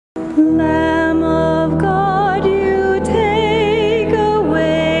Lamb of God, you take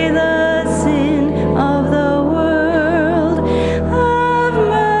away the sin of the world. Have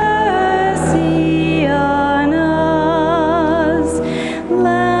mercy on us.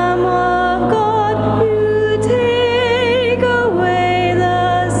 Lamb of God, you take away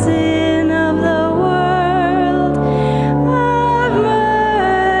the sin of the world. Have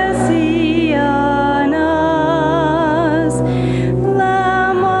mercy on us.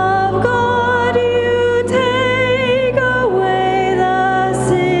 Lamb of God, you take away the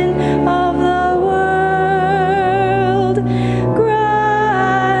sin of the world.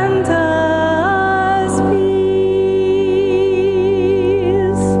 Grant us peace.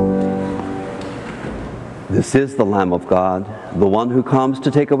 This is the Lamb of God, the one who comes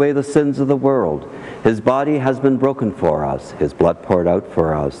to take away the sins of the world. His body has been broken for us, his blood poured out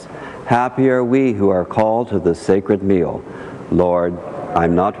for us. Happy are we who are called to this sacred meal. Lord,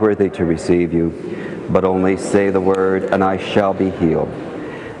 I'm not worthy to receive you, but only say the word and I shall be healed.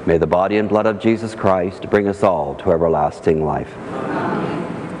 May the body and blood of Jesus Christ bring us all to everlasting life.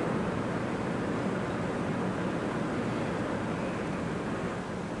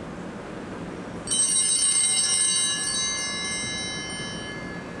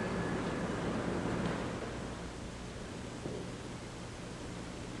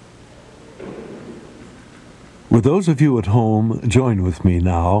 With those of you at home, join with me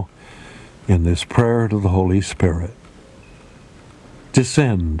now in this prayer to the Holy Spirit.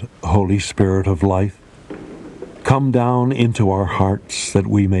 Descend, Holy Spirit of life. Come down into our hearts that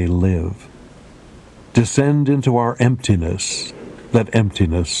we may live. Descend into our emptiness, that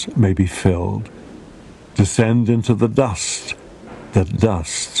emptiness may be filled. Descend into the dust, that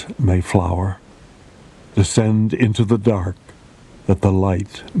dust may flower. Descend into the dark, that the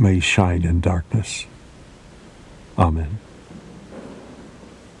light may shine in darkness. Amen.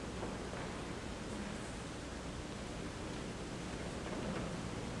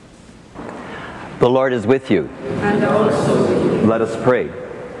 The Lord is with you. And also with you. Let us pray.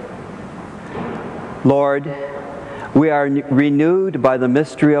 Lord, we are renewed by the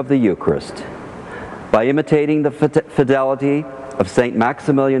mystery of the Eucharist. By imitating the fidelity of St.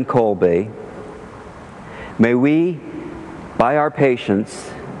 Maximilian Kolbe, may we, by our patience,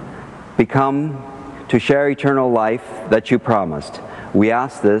 become to share eternal life that you promised. We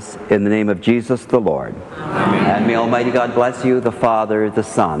ask this in the name of Jesus the Lord. Amen. And may Almighty God bless you, the Father, the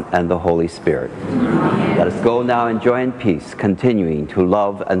Son, and the Holy Spirit. Amen. Let us go now in joy and peace, continuing to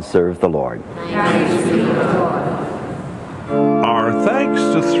love and serve the Lord. Thanks be to God. Our thanks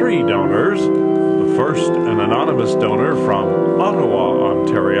to 3 donors. The first, an anonymous donor from Ottawa,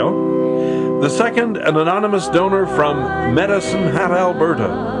 Ontario. The second, an anonymous donor from Medicine Hat,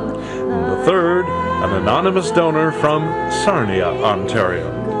 Alberta. And the third, an anonymous donor from Sarnia, Ontario.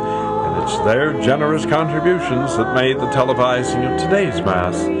 And it's their generous contributions that made the televising of today's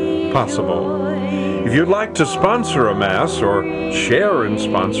Mass possible. If you'd like to sponsor a Mass or share in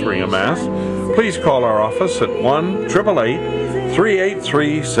sponsoring a Mass, please call our office at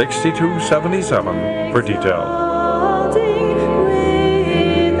 1-888-383-6277 for details.